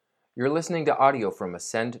You're listening to audio from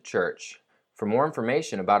Ascend Church. For more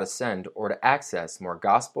information about Ascend or to access more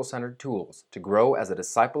gospel-centered tools to grow as a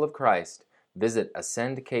disciple of Christ, visit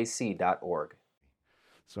ascendkc.org.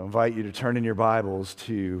 So I invite you to turn in your Bibles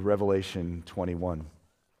to Revelation 21.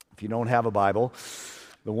 If you don't have a Bible,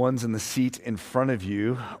 the ones in the seat in front of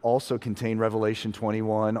you also contain Revelation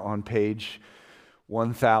 21 on page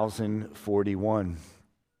 1041.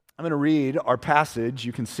 I'm going to read our passage.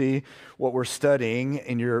 You can see what we're studying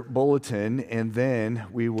in your bulletin, and then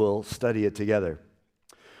we will study it together.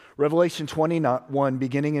 Revelation 21,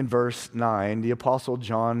 beginning in verse 9, the Apostle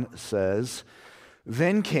John says,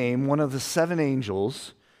 "Then came one of the seven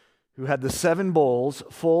angels who had the seven bowls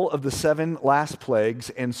full of the seven last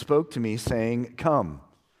plagues and spoke to me, saying, 'Come,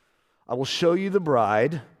 I will show you the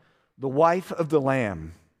bride, the wife of the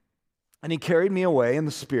Lamb.' And he carried me away in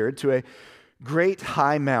the Spirit to a great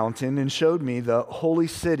high mountain and showed me the holy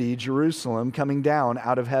city, Jerusalem, coming down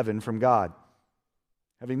out of heaven from God,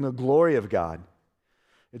 having the glory of God.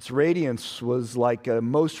 Its radiance was like a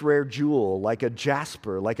most rare jewel, like a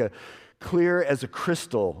jasper, like a clear as a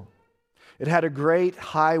crystal. It had a great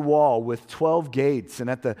high wall with 12 gates,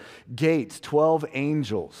 and at the gates 12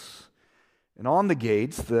 angels. And on the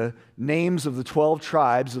gates the names of the 12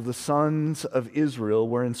 tribes of the sons of Israel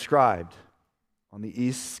were inscribed. On the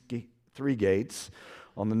east 3 gates,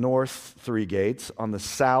 on the north 3 gates, on the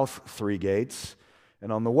south 3 gates,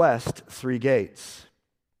 and on the west 3 gates.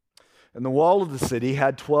 And the wall of the city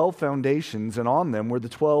had 12 foundations, and on them were the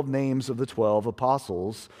 12 names of the 12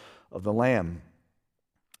 apostles of the Lamb.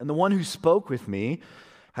 And the one who spoke with me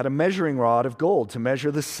had a measuring rod of gold to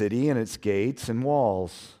measure the city and its gates and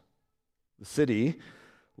walls. The city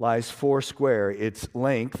lies 4 square, its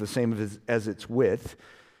length the same as its width.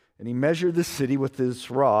 And he measured the city with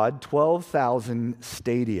his rod, 12,000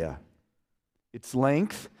 stadia. Its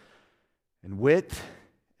length and width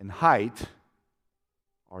and height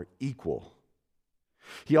are equal.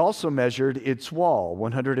 He also measured its wall,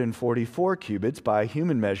 144 cubits by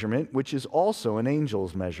human measurement, which is also an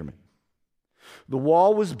angel's measurement. The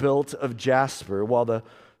wall was built of jasper, while the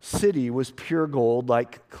city was pure gold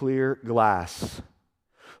like clear glass.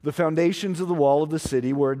 The foundations of the wall of the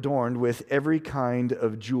city were adorned with every kind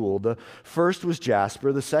of jewel. The first was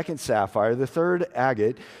jasper, the second sapphire, the third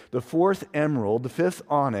agate, the fourth emerald, the fifth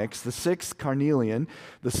onyx, the sixth carnelian,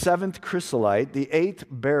 the seventh chrysolite, the eighth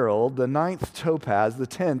beryl, the ninth topaz, the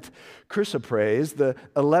 10th chrysoprase, the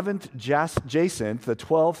 11th jacinth, the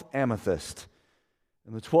 12th amethyst.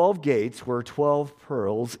 And the 12 gates were 12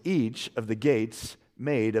 pearls, each of the gates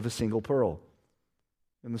made of a single pearl.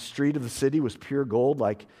 And the street of the city was pure gold,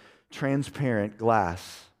 like transparent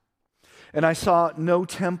glass. And I saw no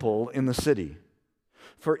temple in the city,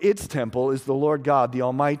 for its temple is the Lord God, the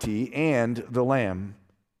Almighty, and the Lamb.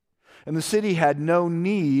 And the city had no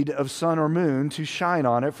need of sun or moon to shine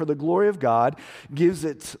on it, for the glory of God gives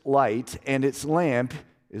its light, and its lamp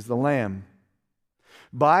is the Lamb.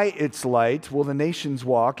 By its light will the nations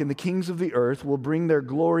walk, and the kings of the earth will bring their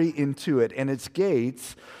glory into it, and its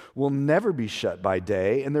gates will never be shut by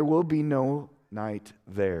day, and there will be no night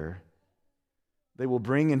there. They will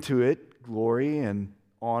bring into it glory and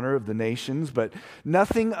honor of the nations, but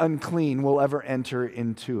nothing unclean will ever enter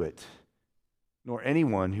into it, nor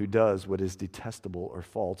anyone who does what is detestable or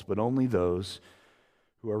false, but only those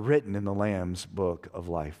who are written in the Lamb's book of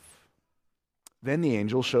life. Then the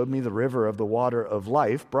angel showed me the river of the water of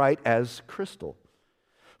life, bright as crystal,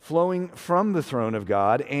 flowing from the throne of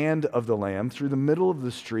God and of the Lamb through the middle of the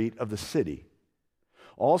street of the city.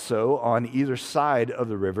 Also, on either side of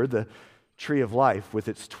the river, the tree of life with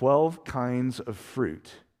its 12 kinds of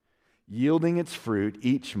fruit, yielding its fruit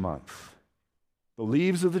each month. The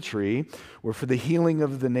leaves of the tree were for the healing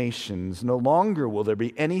of the nations. No longer will there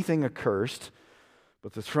be anything accursed,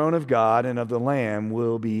 but the throne of God and of the Lamb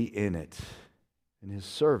will be in it, and his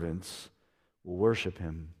servants will worship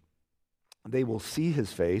him. They will see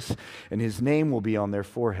his face, and his name will be on their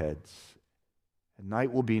foreheads. And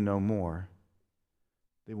night will be no more.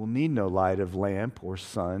 They will need no light of lamp or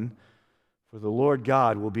sun, for the Lord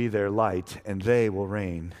God will be their light, and they will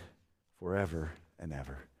reign forever and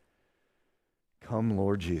ever. Come,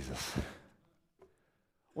 Lord Jesus.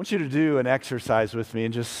 I want you to do an exercise with me,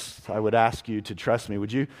 and I would ask you to trust me.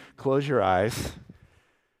 Would you close your eyes?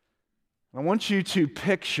 I want you to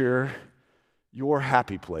picture your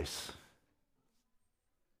happy place.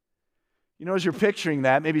 You know, as you're picturing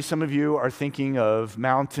that, maybe some of you are thinking of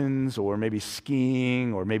mountains or maybe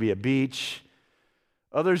skiing or maybe a beach.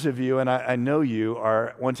 Others of you, and I know you,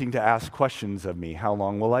 are wanting to ask questions of me. How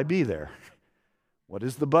long will I be there? What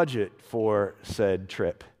is the budget for said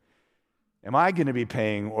trip? Am I going to be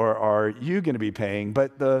paying or are you going to be paying?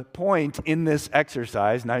 But the point in this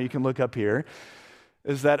exercise, now you can look up here,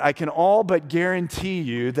 is that I can all but guarantee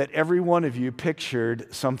you that every one of you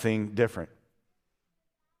pictured something different.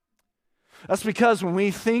 That's because when we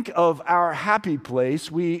think of our happy place,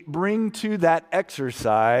 we bring to that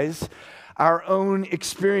exercise our own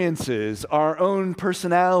experiences, our own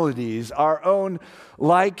personalities, our own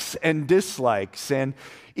likes and dislikes. And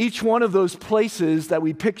each one of those places that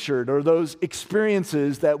we pictured or those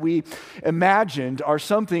experiences that we imagined are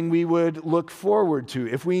something we would look forward to.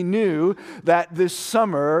 If we knew that this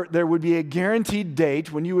summer there would be a guaranteed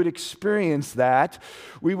date when you would experience that,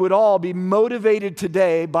 we would all be motivated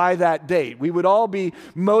today by that date. We would all be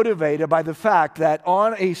motivated by the fact that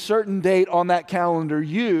on a certain date on that calendar,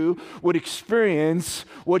 you would experience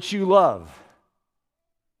what you love.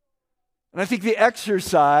 And I think the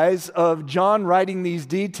exercise of John writing these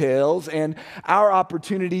details and our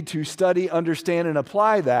opportunity to study, understand, and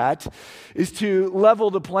apply that is to level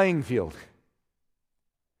the playing field.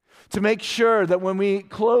 To make sure that when we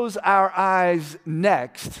close our eyes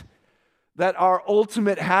next, that our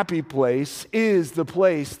ultimate happy place is the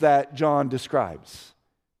place that John describes.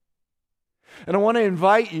 And I want to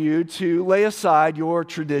invite you to lay aside your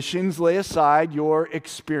traditions, lay aside your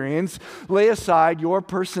experience, lay aside your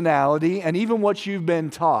personality, and even what you've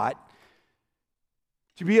been taught,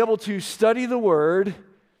 to be able to study the Word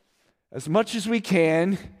as much as we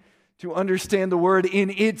can to understand the Word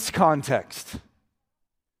in its context.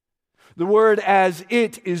 The Word as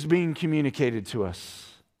it is being communicated to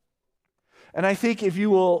us. And I think if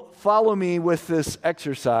you will follow me with this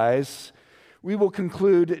exercise, we will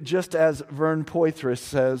conclude, just as Vern Poitras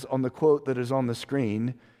says on the quote that is on the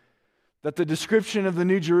screen, that the description of the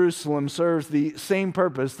New Jerusalem serves the same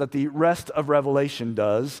purpose that the rest of Revelation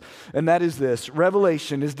does, and that is this: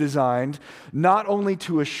 Revelation is designed not only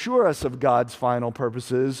to assure us of God's final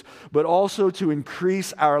purposes, but also to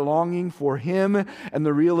increase our longing for Him and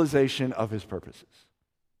the realization of His purposes.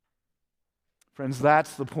 Friends,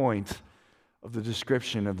 that's the point of the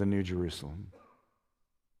description of the New Jerusalem.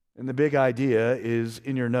 And the big idea is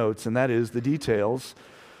in your notes, and that is the details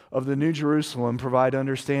of the New Jerusalem provide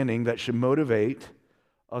understanding that should motivate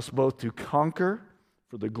us both to conquer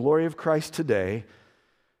for the glory of Christ today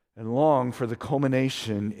and long for the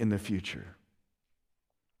culmination in the future.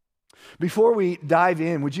 Before we dive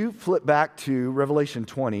in, would you flip back to Revelation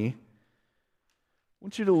 20? I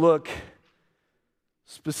want you to look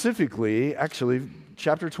specifically, actually,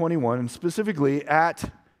 chapter 21, and specifically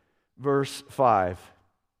at verse 5.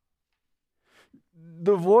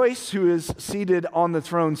 The voice who is seated on the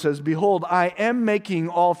throne says, "Behold, I am making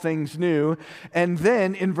all things new." And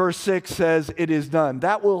then in verse 6 says, "It is done."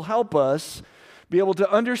 That will help us be able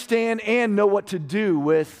to understand and know what to do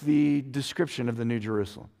with the description of the New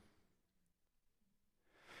Jerusalem.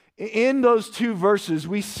 In those two verses,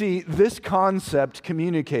 we see this concept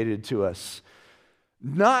communicated to us.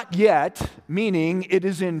 Not yet, meaning it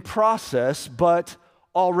is in process, but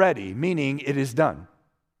already, meaning it is done.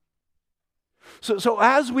 So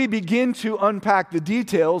as we begin to unpack the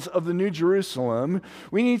details of the New Jerusalem,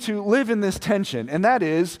 we need to live in this tension, and that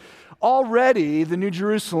is, already the New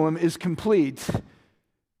Jerusalem is complete,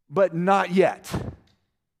 but not yet.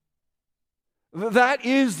 That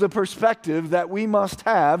is the perspective that we must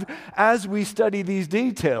have as we study these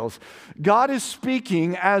details. God is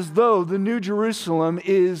speaking as though the New Jerusalem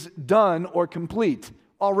is done or complete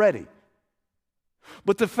already.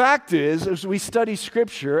 But the fact is, as we study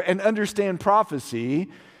Scripture and understand prophecy,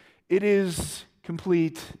 it is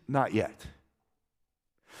complete not yet.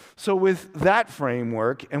 So with that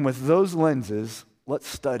framework and with those lenses, let's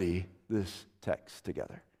study this text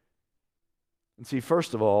together. And see,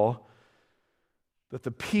 first of all, that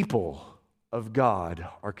the people of God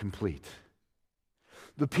are complete.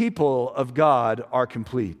 The people of God are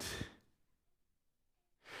complete.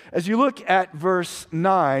 As you look at verse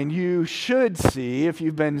 9, you should see, if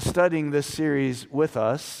you've been studying this series with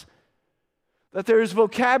us, that there is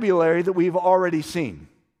vocabulary that we've already seen.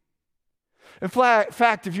 In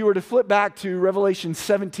fact, if you were to flip back to Revelation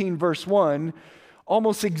 17, verse 1,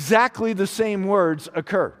 almost exactly the same words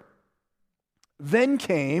occur. Then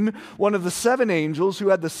came one of the seven angels who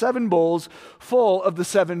had the seven bowls full of the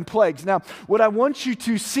seven plagues. Now, what I want you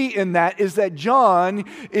to see in that is that John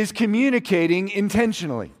is communicating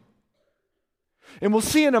intentionally. And we'll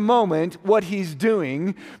see in a moment what he's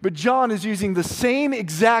doing, but John is using the same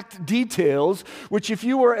exact details, which if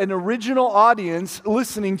you were an original audience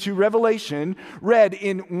listening to Revelation, read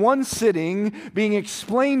in one sitting, being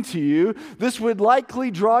explained to you, this would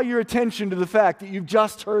likely draw your attention to the fact that you've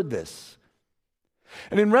just heard this.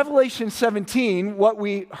 And in Revelation 17, what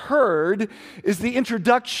we heard is the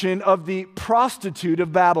introduction of the prostitute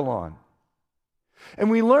of Babylon. And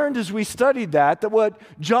we learned as we studied that what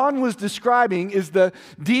John was describing is the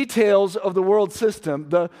details of the world system,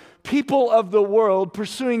 the people of the world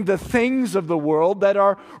pursuing the things of the world that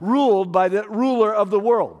are ruled by the ruler of the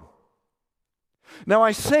world. Now,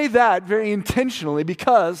 I say that very intentionally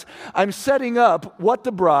because I'm setting up what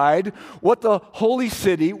the bride, what the holy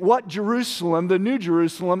city, what Jerusalem, the New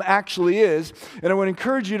Jerusalem actually is. And I would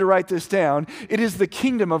encourage you to write this down. It is the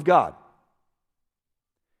kingdom of God.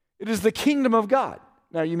 It is the kingdom of God.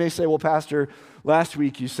 Now, you may say, well, Pastor, last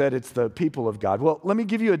week you said it's the people of God. Well, let me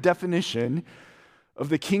give you a definition of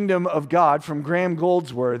the kingdom of God from Graham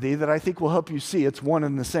Goldsworthy that I think will help you see it's one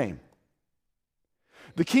and the same.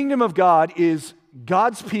 The kingdom of God is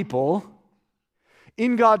God's people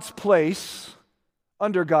in God's place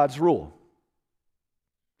under God's rule.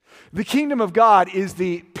 The kingdom of God is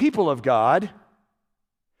the people of God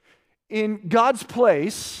in God's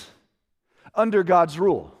place under God's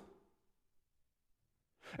rule.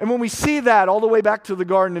 And when we see that all the way back to the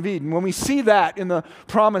Garden of Eden, when we see that in the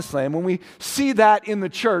Promised Land, when we see that in the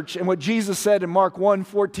church, and what Jesus said in Mark 1,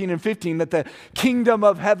 14 and 15, that the kingdom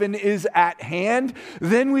of heaven is at hand,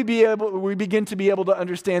 then we begin to be able to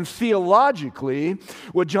understand theologically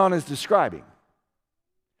what John is describing.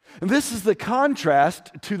 And this is the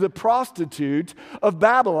contrast to the prostitute of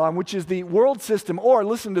Babylon, which is the world system, or,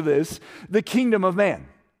 listen to this, the kingdom of man.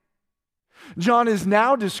 John is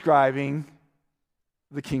now describing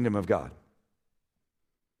the kingdom of God.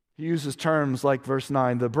 He uses terms like verse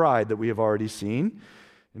 9, the bride, that we have already seen.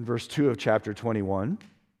 In verse 2 of chapter 21.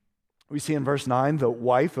 We see in verse 9 the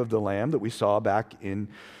wife of the Lamb that we saw back in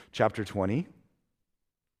chapter 20.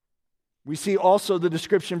 We see also the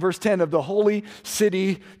description, verse 10, of the holy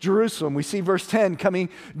city, Jerusalem. We see verse 10 coming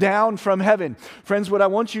down from heaven. Friends, what I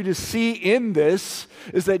want you to see in this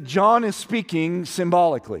is that John is speaking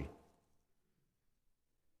symbolically.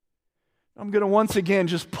 I'm going to once again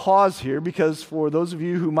just pause here because for those of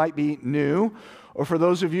you who might be new, or for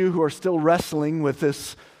those of you who are still wrestling with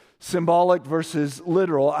this symbolic versus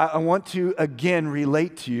literal, I want to again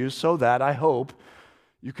relate to you so that I hope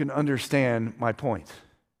you can understand my point.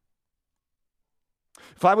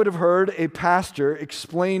 If I would have heard a pastor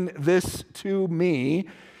explain this to me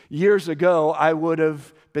years ago, I would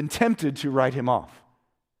have been tempted to write him off.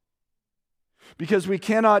 Because we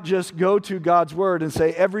cannot just go to God's word and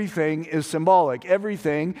say everything is symbolic,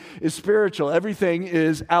 everything is spiritual, everything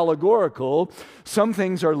is allegorical. Some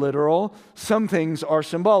things are literal, some things are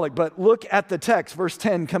symbolic. But look at the text, verse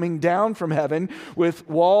 10, coming down from heaven with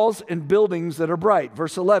walls and buildings that are bright.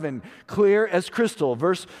 Verse 11, clear as crystal.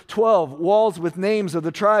 Verse 12, walls with names of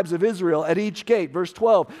the tribes of Israel at each gate. Verse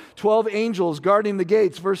 12, 12 angels guarding the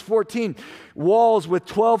gates. Verse 14, walls with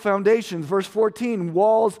 12 foundations. Verse 14,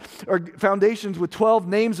 walls or foundations with 12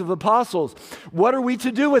 names of apostles. What are we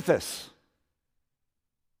to do with this?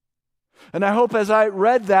 And I hope as I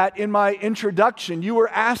read that in my introduction, you were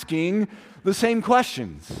asking the same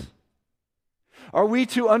questions. Are we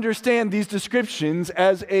to understand these descriptions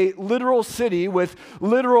as a literal city with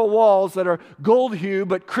literal walls that are gold hue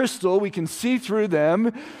but crystal? We can see through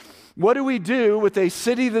them. What do we do with a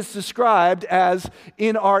city that's described as,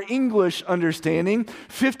 in our English understanding,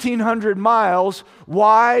 1,500 miles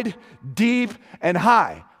wide, deep, and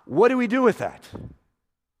high? What do we do with that?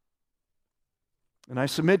 And I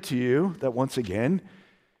submit to you that once again,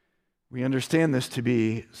 we understand this to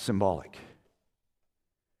be symbolic.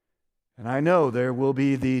 And I know there will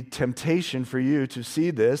be the temptation for you to see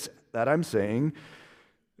this, that I'm saying,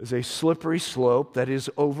 as a slippery slope that is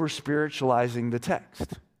over-spiritualizing the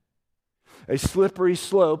text. A slippery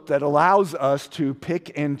slope that allows us to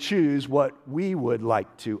pick and choose what we would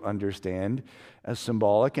like to understand as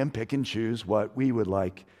symbolic and pick and choose what we would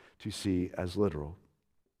like to see as literal.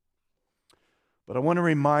 But I want to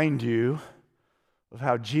remind you of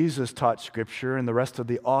how Jesus taught Scripture and the rest of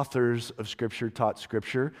the authors of Scripture taught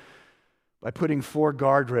Scripture by putting 4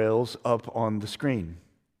 guardrails up on the screen.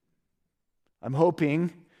 I'm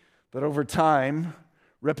hoping that over time,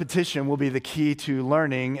 repetition will be the key to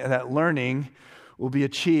learning, and that learning will be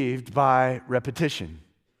achieved by repetition.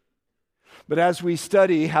 But as we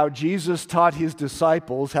study how Jesus taught his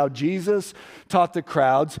disciples, how Jesus taught the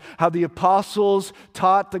crowds, how the apostles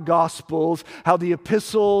taught the gospels, how the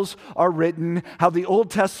epistles are written, how the Old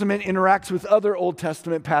Testament interacts with other Old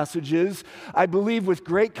Testament passages, I believe with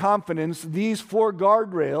great confidence these 4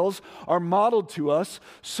 guardrails are modeled to us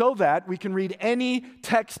so that we can read any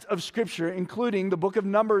text of Scripture, including the book of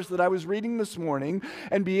Numbers that I was reading this morning,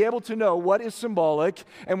 and be able to know what is symbolic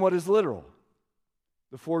and what is literal.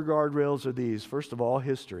 The 4 guardrails are these. First of all,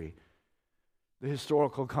 history, the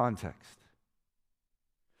historical context.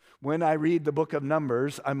 When I read the book of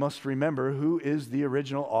Numbers, I must remember who is the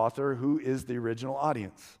original author, who is the original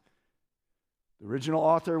audience. The original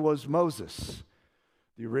author was Moses.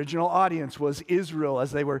 The original audience was Israel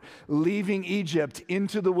as they were leaving Egypt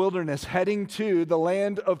into the wilderness, heading to the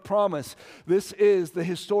land of promise. This is the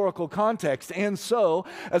historical context. And so,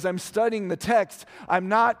 as I'm studying the text, I'm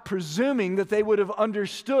not presuming that they would have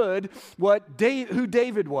understood who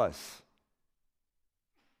David was.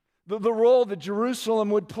 The role that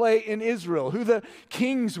Jerusalem would play in Israel, who the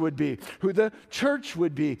kings would be, who the church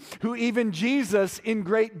would be, who even Jesus in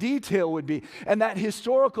great detail would be. And that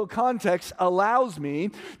historical context allows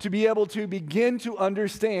me to be able to begin to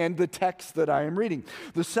understand the text that I am reading.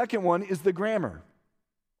 The second one is the grammar.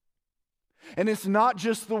 And it's not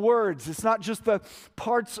just the words, it's not just the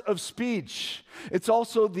parts of speech, it's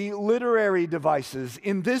also the literary devices.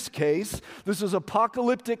 In this case, this is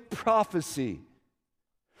apocalyptic prophecy.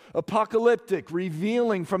 Apocalyptic,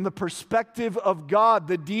 revealing from the perspective of God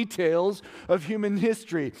the details of human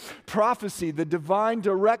history. Prophecy, the divine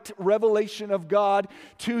direct revelation of God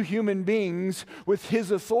to human beings with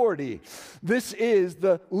His authority. This is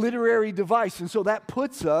the literary device, and so that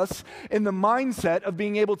puts us in the mindset of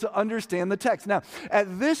being able to understand the text. Now,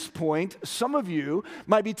 at this point, some of you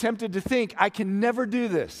might be tempted to think, I can never do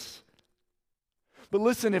this. But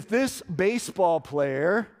listen, if this baseball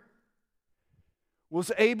player was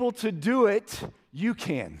able to do it, you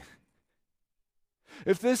can.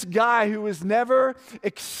 If this guy who was never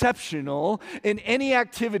exceptional in any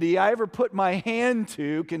activity I ever put my hand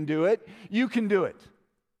to can do it, you can do it.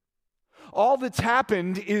 All that's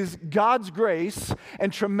happened is God's grace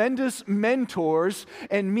and tremendous mentors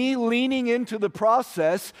and me leaning into the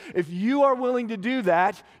process. If you are willing to do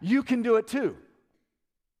that, you can do it too.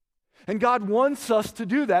 And God wants us to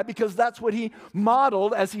do that because that's what He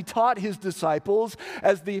modeled as He taught His disciples,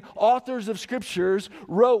 as the authors of Scriptures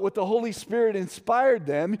wrote what the Holy Spirit inspired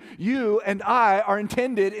them. You and I are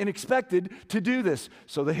intended and expected to do this.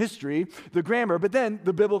 So the history, the grammar, but then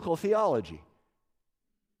the biblical theology.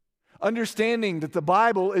 Understanding that the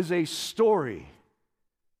Bible is a story.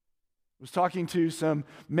 I was talking to some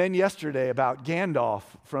men yesterday about Gandalf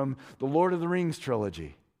from the Lord of the Rings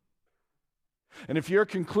trilogy. And if your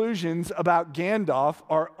conclusions about Gandalf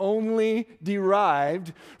are only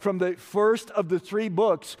derived from the first of the 3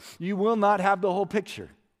 books, you will not have the whole picture.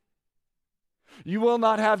 You will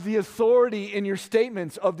not have the authority in your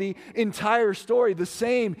statements of the entire story. The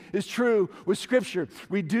same is true with Scripture.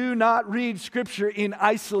 We do not read Scripture in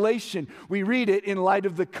isolation. We read it in light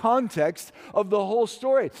of the context of the whole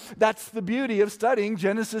story. That's the beauty of studying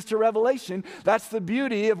Genesis to Revelation. That's the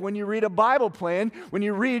beauty of when you read a Bible plan, when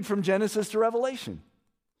you read from Genesis to Revelation.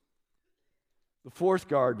 The 4th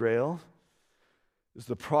guardrail is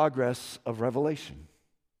the progress of Revelation.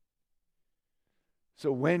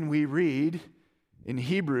 So when we read in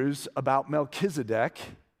Hebrews about Melchizedek,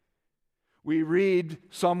 we read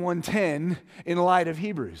Psalm 110 in light of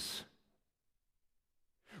Hebrews.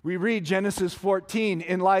 We read Genesis 14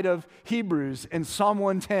 in light of Hebrews and Psalm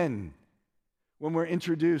 110 when we're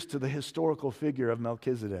introduced to the historical figure of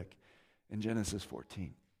Melchizedek in Genesis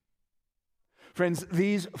 14. Friends,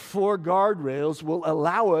 these 4 guardrails will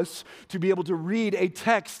allow us to be able to read a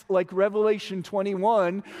text like Revelation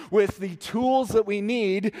 21 with the tools that we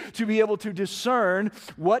need to be able to discern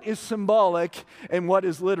what is symbolic and what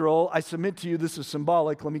is literal. I submit to you this is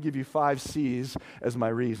symbolic. Let me give you 5 C's as my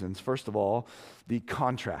reasons. First of all, the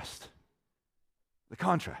contrast. The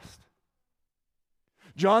contrast.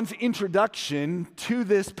 John's introduction to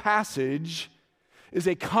this passage is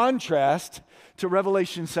a contrast to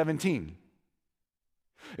Revelation 17.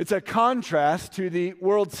 It's a contrast to the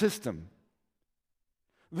world system.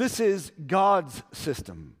 This is God's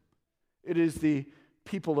system. It is the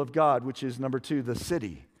people of God, which is number 2, the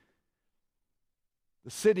city.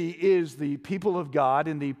 The city is the people of God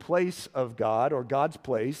in the place of God, or God's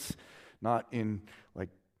place, not in like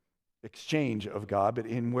exchange of God, but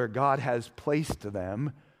in where God has placed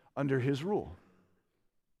them under His rule.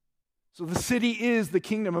 So the city is the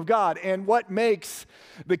kingdom of God, and what makes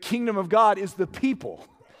the kingdom of God is the people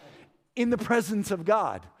in the presence of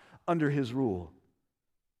God under His rule.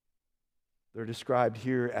 They're described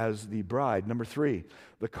here as the bride. Number 3,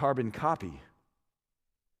 the carbon copy.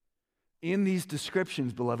 In these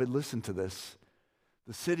descriptions, beloved, listen to this.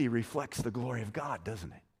 The city reflects the glory of God,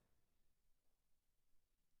 doesn't it?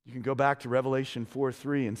 You can go back to Revelation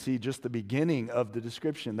 4:3 and see just the beginning of the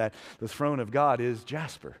description that the throne of God is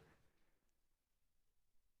jasper.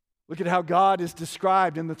 Look at how God is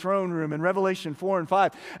described in the throne room in Revelation 4 and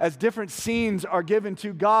 5 as different scenes are given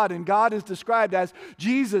to God, and God is described as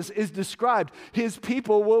Jesus is described. His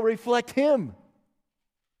people will reflect Him.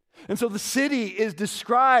 And so the city is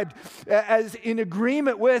described as in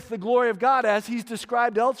agreement with the glory of God as He's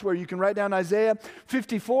described elsewhere. You can write down Isaiah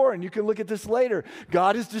 54 and you can look at this later.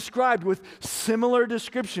 God is described with similar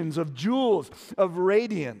descriptions of jewels, of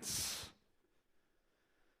radiance.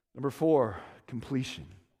 Number 4, completion.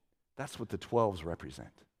 That's what the 12s represent.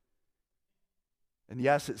 And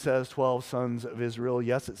yes, it says 12 sons of Israel.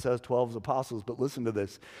 Yes, it says 12 apostles. But listen to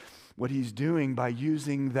this. What He's doing by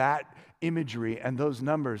using that imagery and those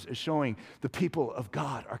numbers is showing the people of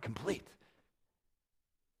God are complete.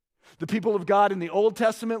 The people of God in the Old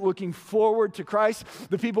Testament looking forward to Christ.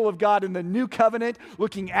 The people of God in the New Covenant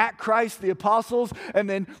looking at Christ, the apostles, and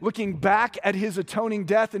then looking back at His atoning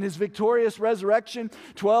death and His victorious resurrection.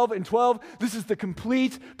 12 and 12. This is the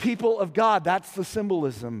complete people of God. That's the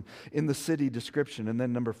symbolism in the city description. And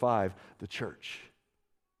then number 5, the church.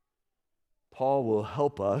 Paul will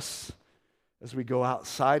help us as we go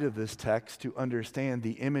outside of this text to understand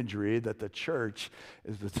the imagery that the church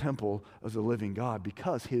is the temple of the living God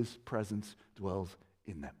because His presence dwells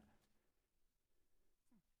in them.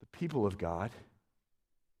 The people of God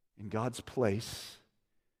in God's place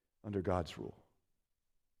under God's rule.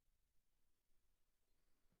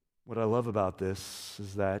 What I love about this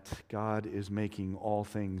is that God is making all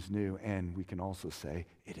things new, and we can also say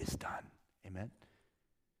it is done. Amen.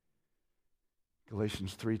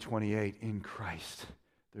 Galatians 3:28, in Christ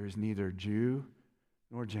there is neither Jew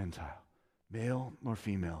nor Gentile, male nor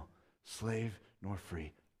female, slave nor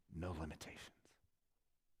free, no limitations.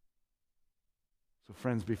 So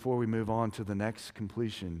friends, before we move on to the next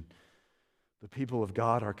completion, the people of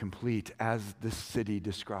God are complete as this city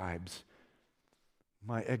describes.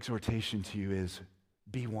 My exhortation to you is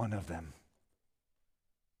be one of them.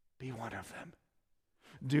 Be one of them.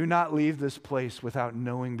 Do not leave this place without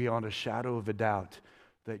knowing beyond a shadow of a doubt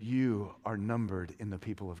that you are numbered in the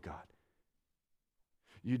people of God.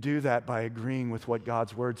 You do that by agreeing with what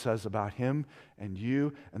God's word says about Him and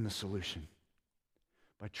you and the solution.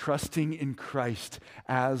 By trusting in Christ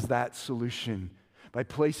as that solution. By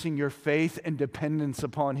placing your faith and dependence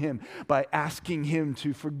upon Him. By asking Him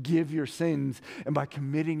to forgive your sins. And by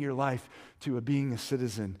committing your life to being a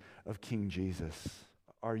citizen of King Jesus.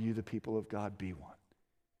 Are you the people of God? Be one.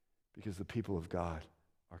 Because the people of God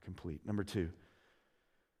are complete. Number 2,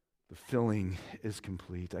 the filling is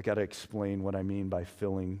complete. I got to explain what I mean by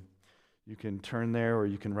filling. You can turn there or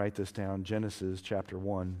you can write this down. Genesis chapter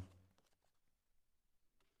 1.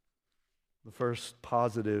 The first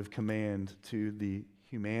positive command to the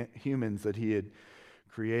humans that He had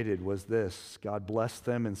created was this. God blessed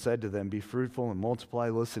them and said to them, be fruitful and multiply,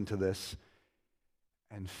 listen to this,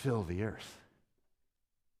 and fill the earth.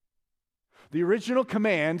 The original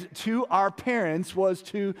command to our parents was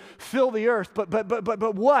to fill the earth.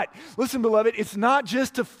 But what? Listen, beloved, it's not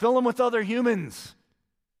just to fill them with other humans.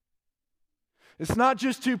 It's not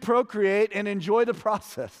just to procreate and enjoy the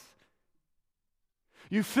process.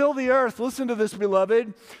 You fill the earth, listen to this,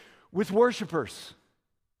 beloved, with worshipers.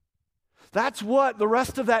 That's what the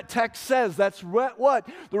rest of that text says. That's what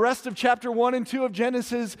the rest of chapter 1 and 2 of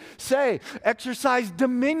Genesis say. Exercise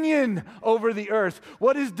dominion over the earth.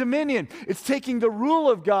 What is dominion? It's taking the rule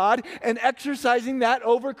of God and exercising that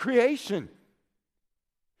over creation.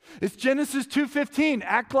 It's Genesis 2:15.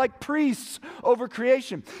 Act like priests over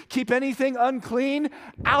creation. Keep anything unclean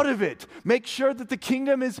out of it. Make sure that the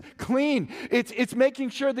kingdom is clean. It's making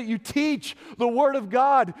sure that you teach the word of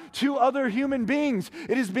God to other human beings.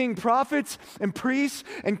 It is being prophets and priests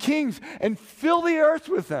and kings and fill the earth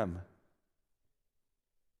with them.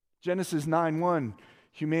 Genesis 9:1.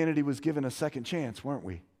 Humanity was given a second chance, weren't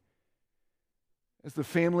we? As the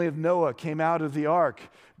family of Noah came out of the ark,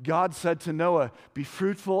 God said to Noah, be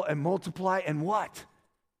fruitful and multiply and what?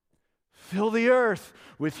 Fill the earth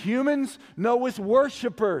with humans, no, with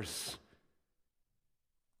worshipers.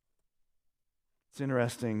 It's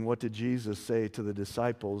interesting, what did Jesus say to the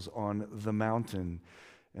disciples on the mountain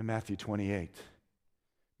in Matthew 28?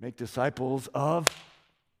 Make disciples of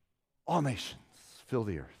all nations. Fill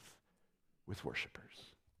the earth with worshipers.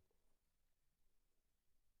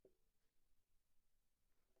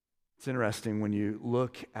 It's interesting when you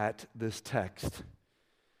look at this text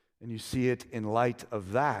and you see it in light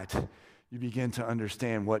of that, you begin to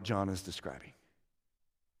understand what John is describing.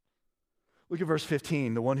 Look at verse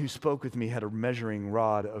 15. The one who spoke with me had a measuring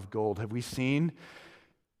rod of gold. Have we seen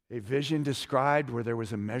a vision described where there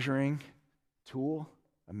was a measuring tool,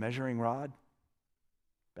 a measuring rod?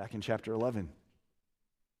 Back in chapter 11.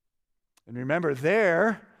 And remember,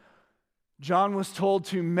 there John was told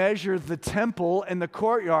to measure the temple and the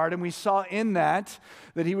courtyard, and we saw in that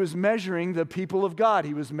he was measuring the people of God.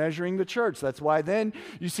 He was measuring the church. That's why then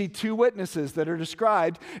you see two witnesses that are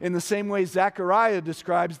described in the same way Zechariah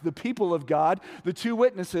describes the people of God. The two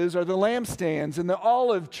witnesses are the lampstands and the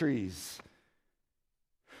olive trees.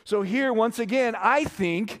 So here, once again, I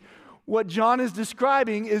think what John is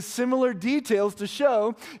describing is similar details to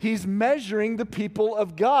show he's measuring the people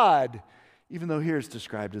of God, even though here it's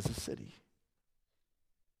described as a city.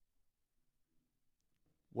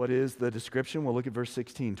 What is the description? We'll look at verse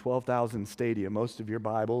 16, 12,000 stadia. Most of your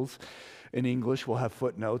Bibles in English will have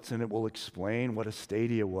footnotes, and it will explain what a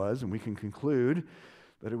stadia was, and we can conclude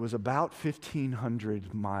that it was about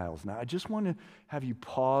 1,500 miles. Now, I just want to have you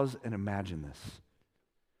pause and imagine this.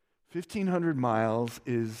 1,500 miles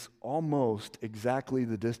is almost exactly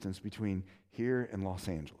the distance between here and Los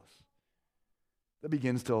Angeles. That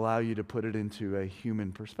begins to allow you to put it into a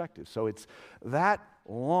human perspective. So it's that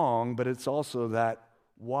long, but it's also that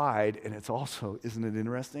wide, and it's also, isn't it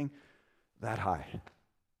interesting, that high.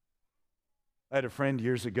 I had a friend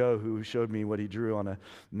years ago who showed me what he drew on a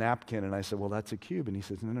napkin, and I said, well, that's a cube. And he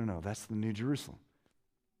says, no, that's the New Jerusalem.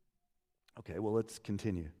 Okay, well, let's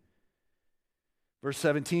continue. Verse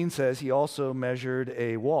 17 says he also measured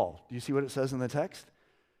a wall. Do you see what it says in the text?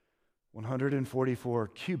 144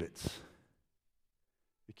 cubits.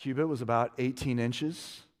 The cubit was about 18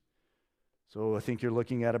 inches. So I think you're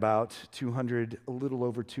looking at about a little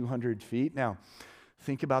over 200 feet. Now,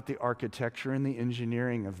 think about the architecture and the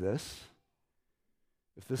engineering of this.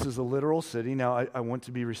 If this is a literal city, now I want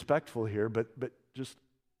to be respectful here, but just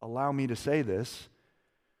allow me to say this.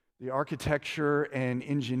 The architecture and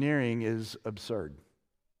engineering is absurd.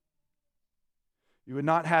 You would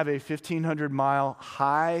not have a 1,500-mile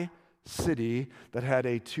high city that had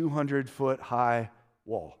a 200-foot high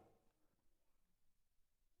wall.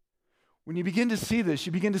 When you begin to see this,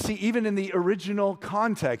 you begin to see even in the original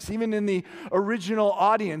context, even in the original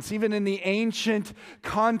audience, even in the ancient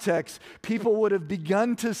context, people would have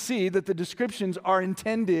begun to see that the descriptions are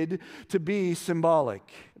intended to be symbolic.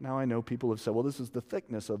 Now I know people have said, well, this is the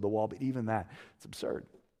thickness of the wall, but even that, it's absurd.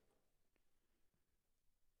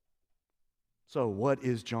 So what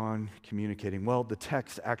is John communicating? Well, the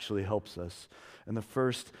text actually helps us. And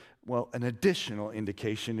an additional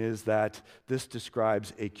indication is that this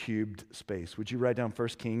describes a cubed space. Would you write down 1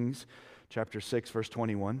 Kings chapter 6, verse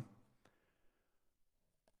 21?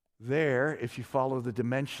 There, if you follow the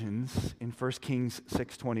dimensions in 1 Kings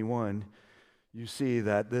 6:21, you see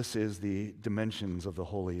that this is the dimensions of the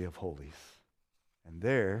Holy of Holies. And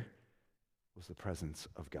there was the presence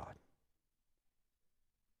of God.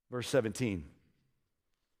 Verse 17.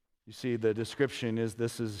 You see, the description is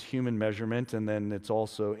this is human measurement, and then it's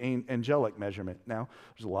also angelic measurement. Now,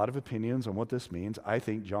 there's a lot of opinions on what this means. I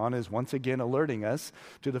think John is once again alerting us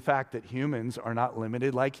to the fact that humans are not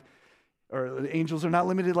limited or angels are not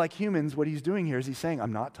limited like humans. What he's doing here is he's saying,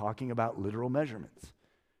 I'm not talking about literal measurements.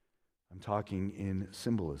 I'm talking in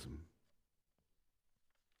symbolism.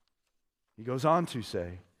 He goes on to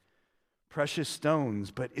say, precious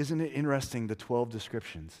stones, but isn't it interesting, the 12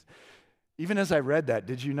 descriptions? Even as I read that,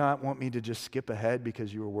 did you not want me to just skip ahead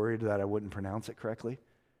because you were worried that I wouldn't pronounce it correctly?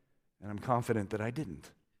 And I'm confident that I didn't.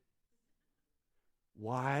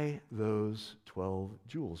 Why those 12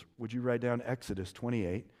 jewels? Would you write down Exodus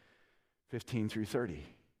 28, 15 through 30?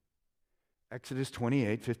 Exodus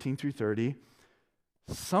 28, 15 through 30.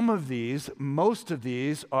 Most of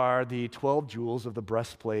these are the 12 jewels of the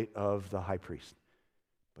breastplate of the high priest,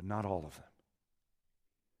 but not all of them.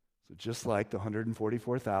 So just like the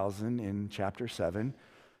 144,000 in chapter 7,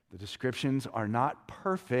 the descriptions are not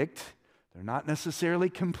perfect. They're not necessarily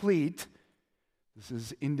complete. This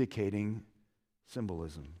is indicating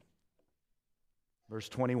symbolism. Verse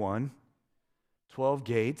 21, 12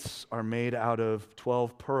 gates are made out of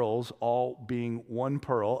 12 pearls, all being one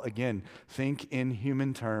pearl. Again, think in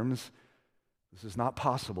human terms. This is not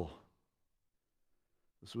possible.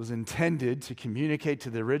 This was intended to communicate to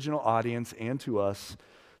the original audience and to us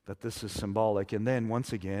that this is symbolic. And then,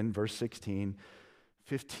 once again, verse 16,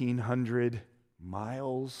 1,500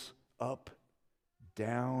 miles up,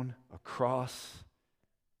 down, across.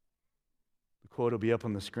 The quote will be up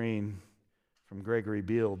on the screen from Gregory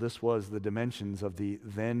Beale. This was the dimensions of the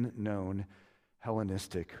then-known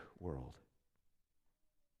Hellenistic world.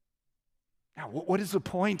 Now, what is the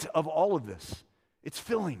point of all of this? It's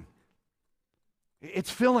filling. It's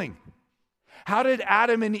filling. How did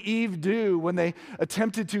Adam and Eve do when they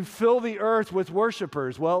attempted to fill the earth with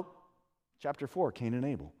worshipers? Well, chapter 4, Cain and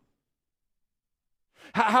Abel.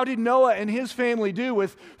 How did Noah and his family do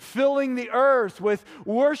with filling the earth with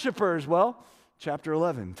worshipers? Well, Chapter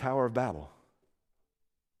 11, Tower of Babel.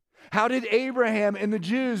 How did Abraham and the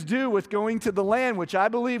Jews do with going to the land, which I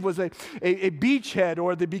believe was a beachhead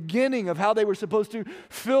or the beginning of how they were supposed to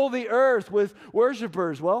fill the earth with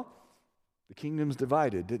worshipers? Well, the kingdoms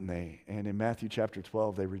divided, didn't they? And in Matthew chapter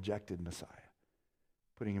 12, they rejected Messiah,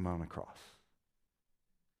 putting him on a cross.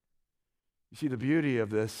 You see, the beauty of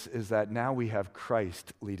this is that now we have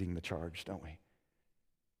Christ leading the charge, don't we?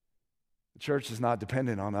 The church is not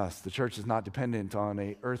dependent on us. The church is not dependent on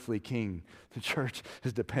an earthly king. The church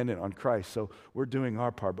is dependent on Christ. So we're doing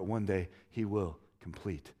our part, but one day he will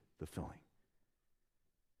complete the filling.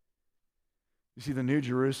 You see, the New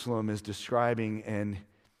Jerusalem is describing an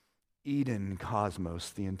Eden cosmos,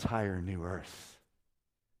 the entire new earth,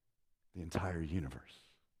 the entire universe.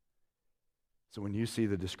 So when you see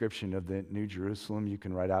the description of the New Jerusalem, you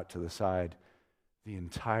can write out to the side, the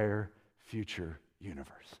entire future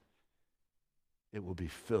universe. It will be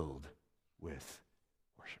filled with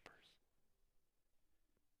worshipers.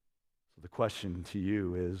 So the question to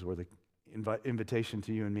you is, or the invitation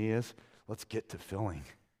to you and me is, let's get to filling.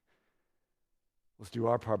 Let's do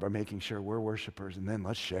our part by making sure we're worshipers, and then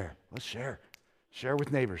let's share. Let's share. Share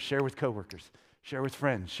with neighbors, share with coworkers, share with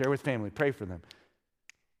friends, share with family, pray for them.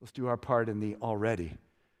 Let's do our part in the already,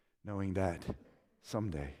 knowing that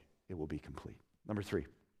someday it will be complete. Number 3,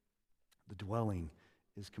 the dwelling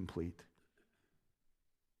is complete.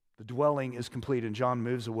 The dwelling is complete, and John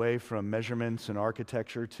moves away from measurements and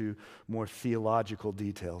architecture to more theological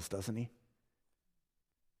details, doesn't he?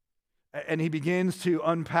 And he begins to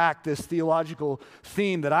unpack this theological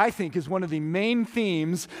theme that I think is one of the main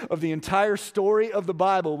themes of the entire story of the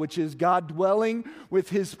Bible, which is God dwelling with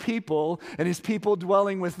his people and his people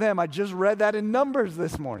dwelling with them. I just read that in Numbers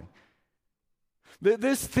this morning.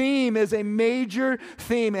 This theme is a major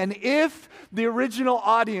theme, and if the original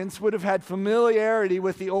audience would have had familiarity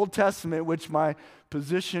with the Old Testament, which my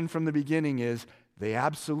position from the beginning is they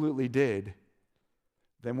absolutely did,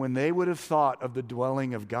 then when they would have thought of the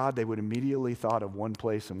dwelling of God, they would immediately thought of one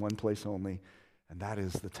place and one place only, and that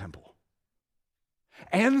is the temple.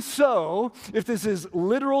 And so, if this is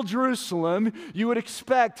literal Jerusalem, you would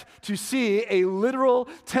expect to see a literal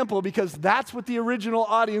temple because that's what the original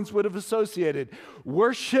audience would have associated.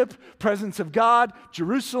 Worship, presence of God,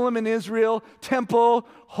 Jerusalem in Israel, temple,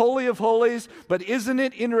 holy of holies. But isn't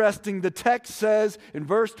it interesting? The text says in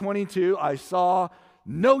verse 22, I saw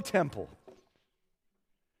no temple.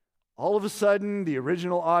 All of a sudden, the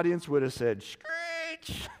original audience would have said,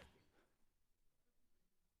 screech.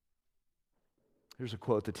 Here's a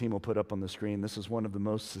quote the team will put up on the screen. This is one of the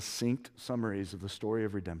most succinct summaries of the story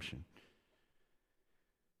of redemption.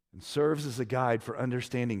 And serves as a guide for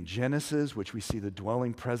understanding Genesis, which we see the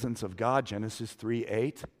dwelling presence of God, Genesis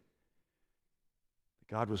 3:8.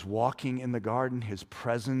 God was walking in the garden. His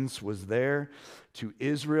presence was there. To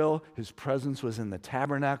Israel, his presence was in the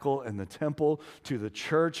tabernacle and the temple. To the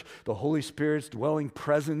church, the Holy Spirit's dwelling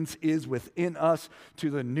presence is within us. To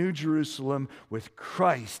the New Jerusalem, with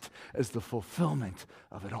Christ as the fulfillment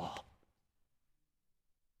of it all.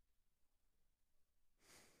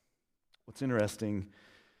 What's interesting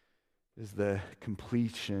is the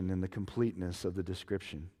completion and the completeness of the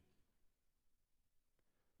description.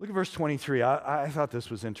 Look at verse 23. I thought this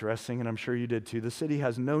was interesting, and I'm sure you did too. The city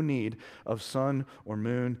has no need of sun or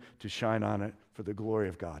moon to shine on it, for the glory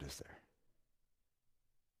of God is there.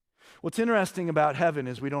 What's interesting about heaven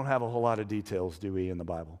is we don't have a whole lot of details, do we, in the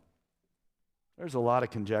Bible? There's a lot of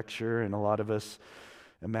conjecture, and a lot of us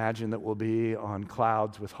imagine that we'll be on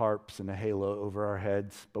clouds with harps and a halo over our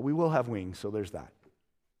heads, but we will have wings, so there's that.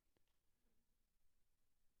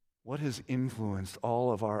 What has influenced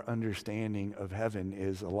all of our understanding of heaven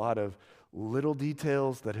is a lot of little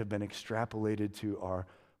details that have been extrapolated to our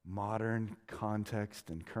modern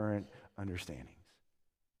context and current understandings.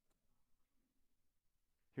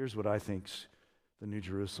 Here's what I think the New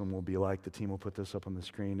Jerusalem will be like. The team will put this up on the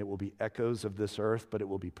screen. It will be echoes of this earth, but it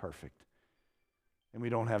will be perfect. And we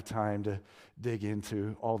don't have time to dig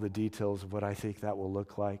into all the details of what I think that will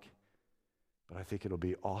look like, but I think it'll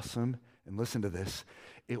be awesome. And listen to this,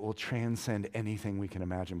 it will transcend anything we can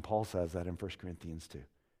imagine. Paul says that in 1 Corinthians 2.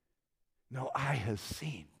 No eye has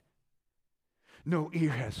seen, no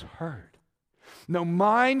ear has heard, no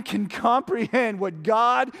mind can comprehend what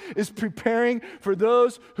God is preparing for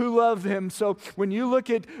those who love him. So when you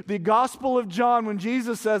look at the Gospel of John, when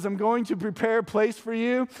Jesus says, I'm going to prepare a place for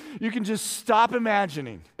you, you can just stop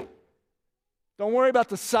imagining. Don't worry about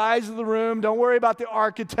the size of the room. Don't worry about the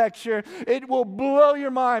architecture. It will blow your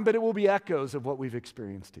mind, but it will be echoes of what we've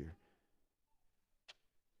experienced here.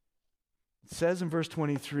 It says in verse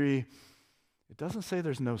 23, it doesn't say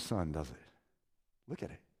there's no sun, does it? Look at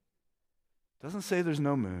it. It doesn't say there's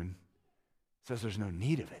no moon. It says there's no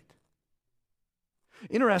need of it.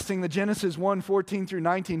 Interesting that Genesis 1:14 through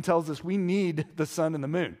 19 tells us we need the sun and the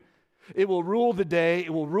moon. It will rule the day,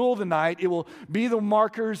 it will rule the night, it will be the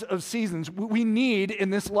markers of seasons. We need in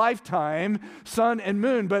this lifetime sun and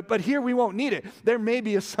moon, but here we won't need it. There may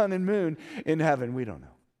be a sun and moon in heaven, we don't know.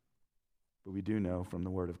 But we do know from the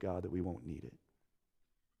Word of God that we won't need it.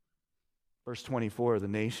 Verse 24, the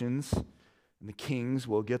nations and the kings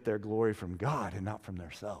will get their glory from God and not from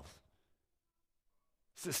themselves.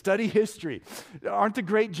 So study history. Aren't the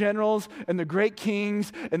great generals and the great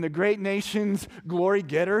kings and the great nations glory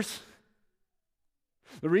getters?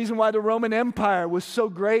 The reason why the Roman Empire was so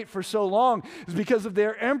great for so long is because of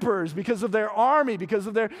their emperors, because of their army, because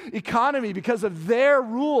of their economy, because of their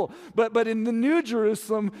rule. But in the New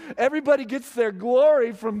Jerusalem, everybody gets their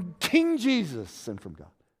glory from King Jesus and from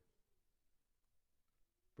God.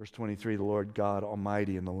 Verse 23, the Lord God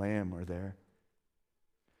Almighty and the Lamb are there.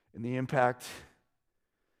 And the impact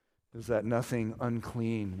is that nothing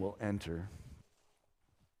unclean will enter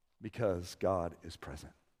because God is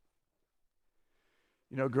present.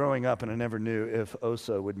 You know, growing up, and I never knew if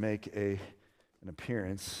Osa would make an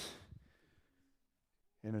appearance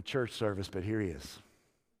in a church service, but here he is.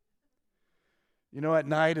 You know, at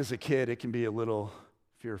night as a kid, it can be a little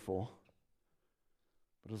fearful.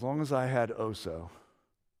 But as long as I had Oso,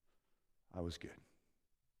 I was good.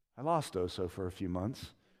 I lost Oso for a few months,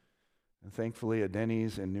 and thankfully a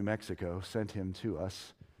Denny's in New Mexico sent him to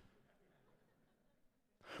us.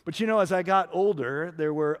 But you know, as I got older,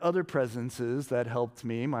 there were other presences that helped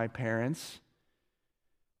me, my parents,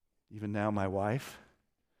 even now my wife.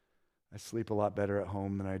 I sleep a lot better at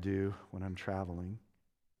home than I do when I'm traveling.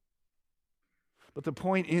 But the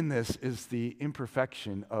point in this is the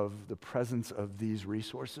imperfection of the presence of these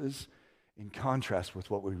resources in contrast with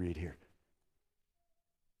what we read here.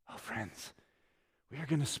 Oh, friends, we are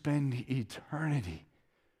going to spend eternity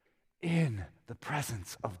in the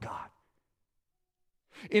presence of God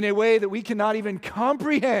in a way that we cannot even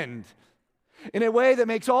comprehend, in a way that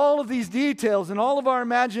makes all of these details and all of our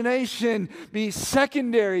imagination be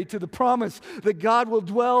secondary to the promise that God will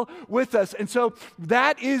dwell with us. And so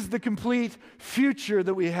that is the complete future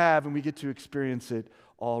that we have, and we get to experience it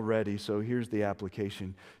already. So here's the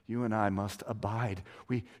application. You and I must abide.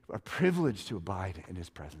 We are privileged to abide in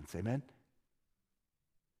His presence. Amen?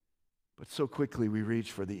 But so quickly we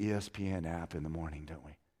reach for the ESPN app in the morning, don't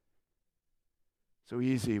we? So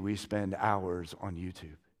easy we spend hours on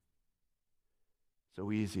YouTube. So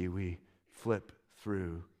easy we flip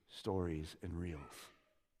through stories and reels.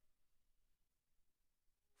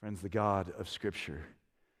 Friends, the God of Scripture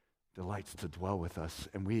delights to dwell with us,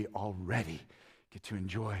 and we already get to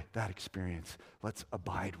enjoy that experience. Let's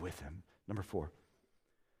abide with Him. Number 4,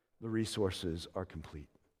 the resources are complete.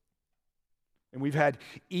 And we've had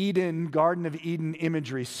Eden, Garden of Eden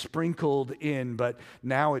imagery sprinkled in, but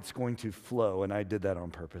now it's going to flow, and I did that on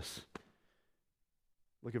purpose.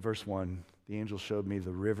 Look at verse 1. The angel showed me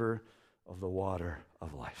the river of the water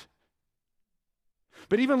of life.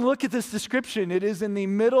 But even look at this description. It is in the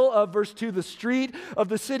middle of verse 2, the street of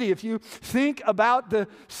the city. If you think about the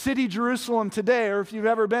city Jerusalem today, or if you've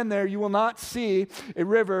ever been there, you will not see a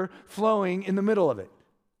river flowing in the middle of it.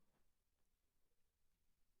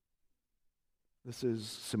 This is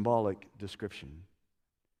symbolic description.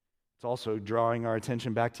 It's also drawing our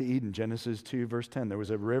attention back to Eden. Genesis 2, verse 10. There was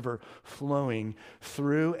a river flowing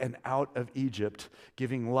through and out of Egypt,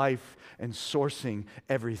 giving life and sourcing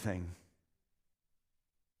everything.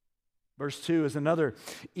 Verse 2 is another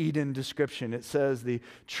Eden description. It says the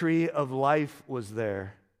tree of life was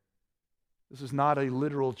there. This is not a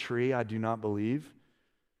literal tree, I do not believe.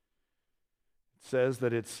 It says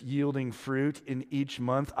that it's yielding fruit in each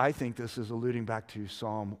month. I think this is alluding back to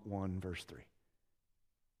Psalm 1, verse 3.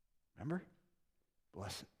 Remember?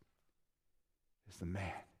 Blessed is the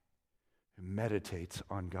man who meditates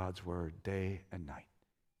on God's word day and night.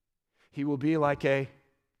 He will be like a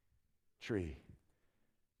tree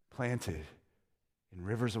planted in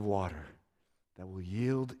rivers of water that will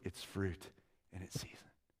yield its fruit in its season.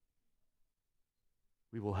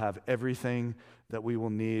 We will have everything that we will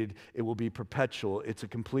need. It will be perpetual. It's a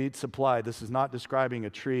complete supply. This is not describing a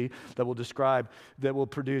tree that will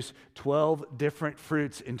produce 12 different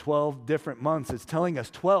fruits in 12 different months. It's telling us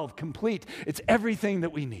 12 complete. It's everything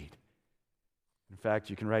that we need. In fact,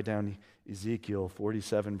 you can write down Ezekiel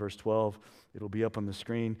 47, verse 12. It'll be up on the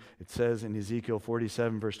screen. It says in Ezekiel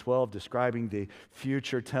 47, verse 12, describing the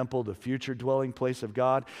future temple, the future dwelling place of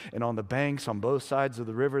God. And on the banks, on both sides of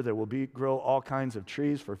the river, there will grow all kinds of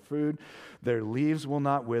trees for food. Their leaves will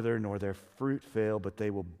not wither, nor their fruit fail, but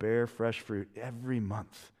they will bear fresh fruit every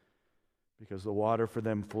month, because the water for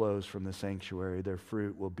them flows from the sanctuary. Their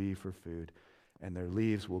fruit will be for food, and their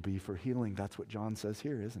leaves will be for healing. That's what John says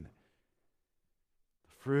here, isn't it?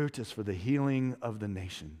 The fruit is for the healing of the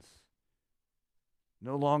nations.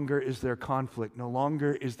 No longer is there conflict. No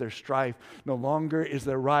longer is there strife. No longer is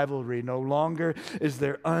there rivalry. No longer is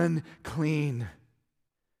there unclean.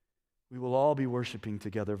 We will all be worshiping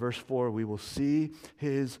together. Verse 4, we will see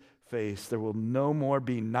his face. There will no more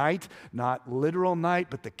be night, not literal night,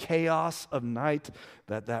 but the chaos of night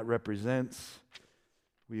that represents.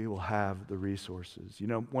 We will have the resources. You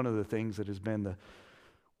know, one of the things that has been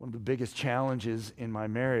one of the biggest challenges in my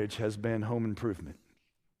marriage has been home improvement.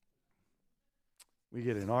 We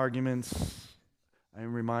get in arguments. I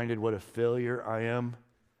am reminded what a failure I am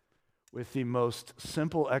with the most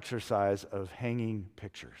simple exercise of hanging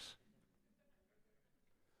pictures.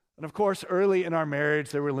 And of course, early in our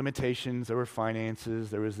marriage, there were limitations, there were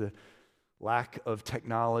finances, there was the lack of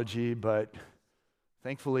technology, but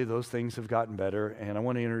thankfully those things have gotten better, and I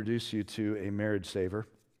want to introduce you to a marriage saver.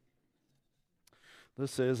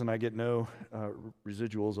 This is, and I get no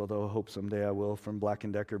residuals, although I hope someday I will, from Black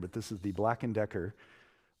 & Decker, but this is the Black & Decker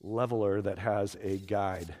leveler that has a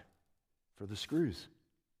guide for the screws.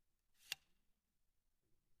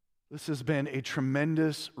 This has been a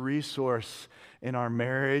tremendous resource in our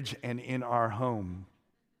marriage and in our home.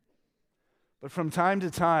 But from time to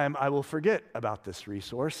time, I will forget about this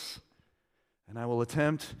resource, and I will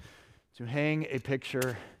attempt to hang a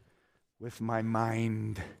picture with my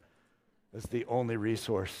mind as the only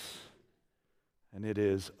resource, and it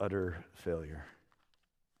is utter failure.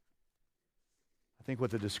 I think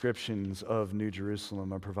what the descriptions of New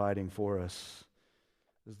Jerusalem are providing for us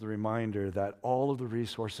is the reminder that all of the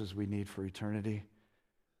resources we need for eternity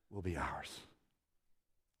will be ours,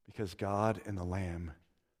 because God and the Lamb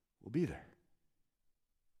will be there.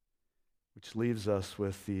 Which leaves us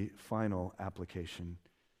with the final application,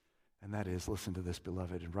 and that is, listen to this,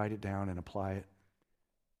 beloved, and write it down and apply it.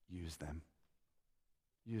 Use them.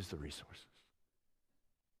 Use the resources.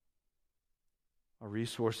 Our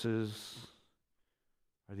resources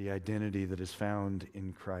are the identity that is found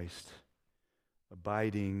in Christ,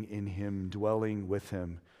 abiding in him, dwelling with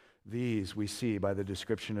him. These, we see by the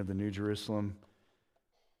description of the New Jerusalem,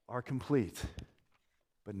 are complete,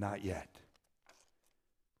 but not yet.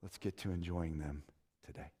 Let's get to enjoying them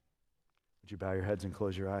today. Would you bow your heads and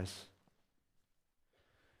close your eyes?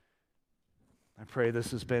 I pray this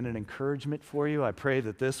has been an encouragement for you. I pray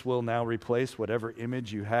that this will now replace whatever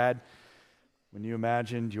image you had when you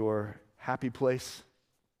imagined your happy place.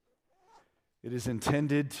 It is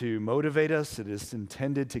intended to motivate us. It is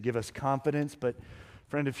intended to give us confidence. But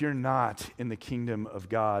friend, if you're not in the kingdom of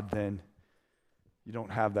God, then you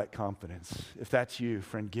don't have that confidence. If that's you,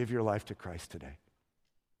 friend, give your life to Christ today.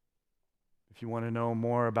 If you want to know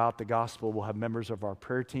more about the gospel, we'll have members of our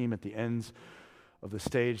prayer team at the ends of the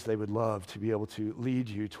stage. They would love to be able to lead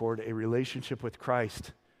you toward a relationship with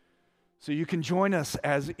Christ, so you can join us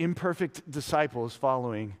as imperfect disciples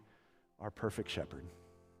following our perfect shepherd.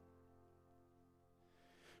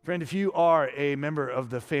 Friend, if you are a member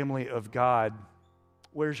of the family of God,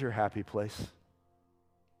 where's your happy place?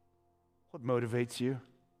 What motivates you?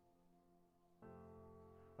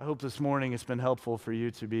 I hope this morning it's been helpful for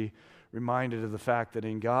you to be reminded of the fact that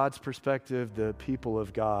in God's perspective, the people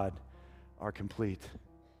of God are complete.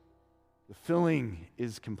 The filling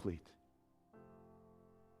is complete.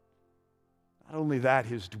 Not only that,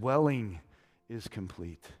 his dwelling is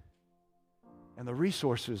complete. And the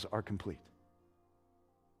resources are complete.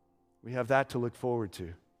 We have that to look forward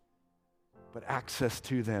to. But access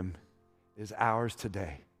to them is ours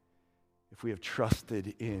today if we have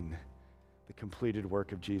trusted in the completed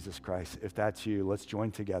work of Jesus Christ. If that's you, let's join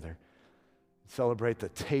together. Celebrate the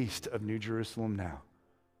taste of New Jerusalem now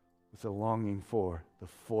with a longing for the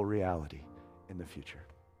full reality in the future.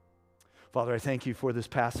 Father, I thank you for this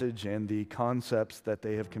passage and the concepts that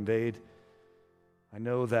they have conveyed. I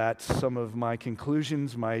know that some of my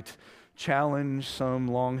conclusions might challenge some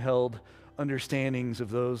long-held understandings of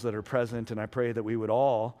those that are present, and I pray that we would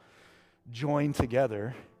all join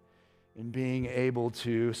together in being able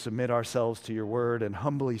to submit ourselves to your word and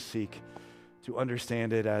humbly seek to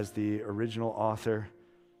understand it as the original author,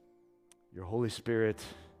 your Holy Spirit,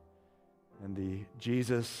 and the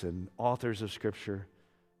Jesus and authors of Scripture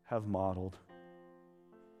have modeled.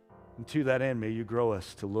 And to that end, may you grow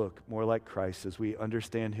us to look more like Christ as we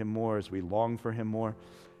understand him more, as we long for him more,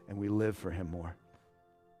 and we live for him more.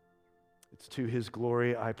 It's to his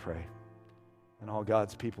glory I pray. And all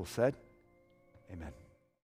God's people said, amen.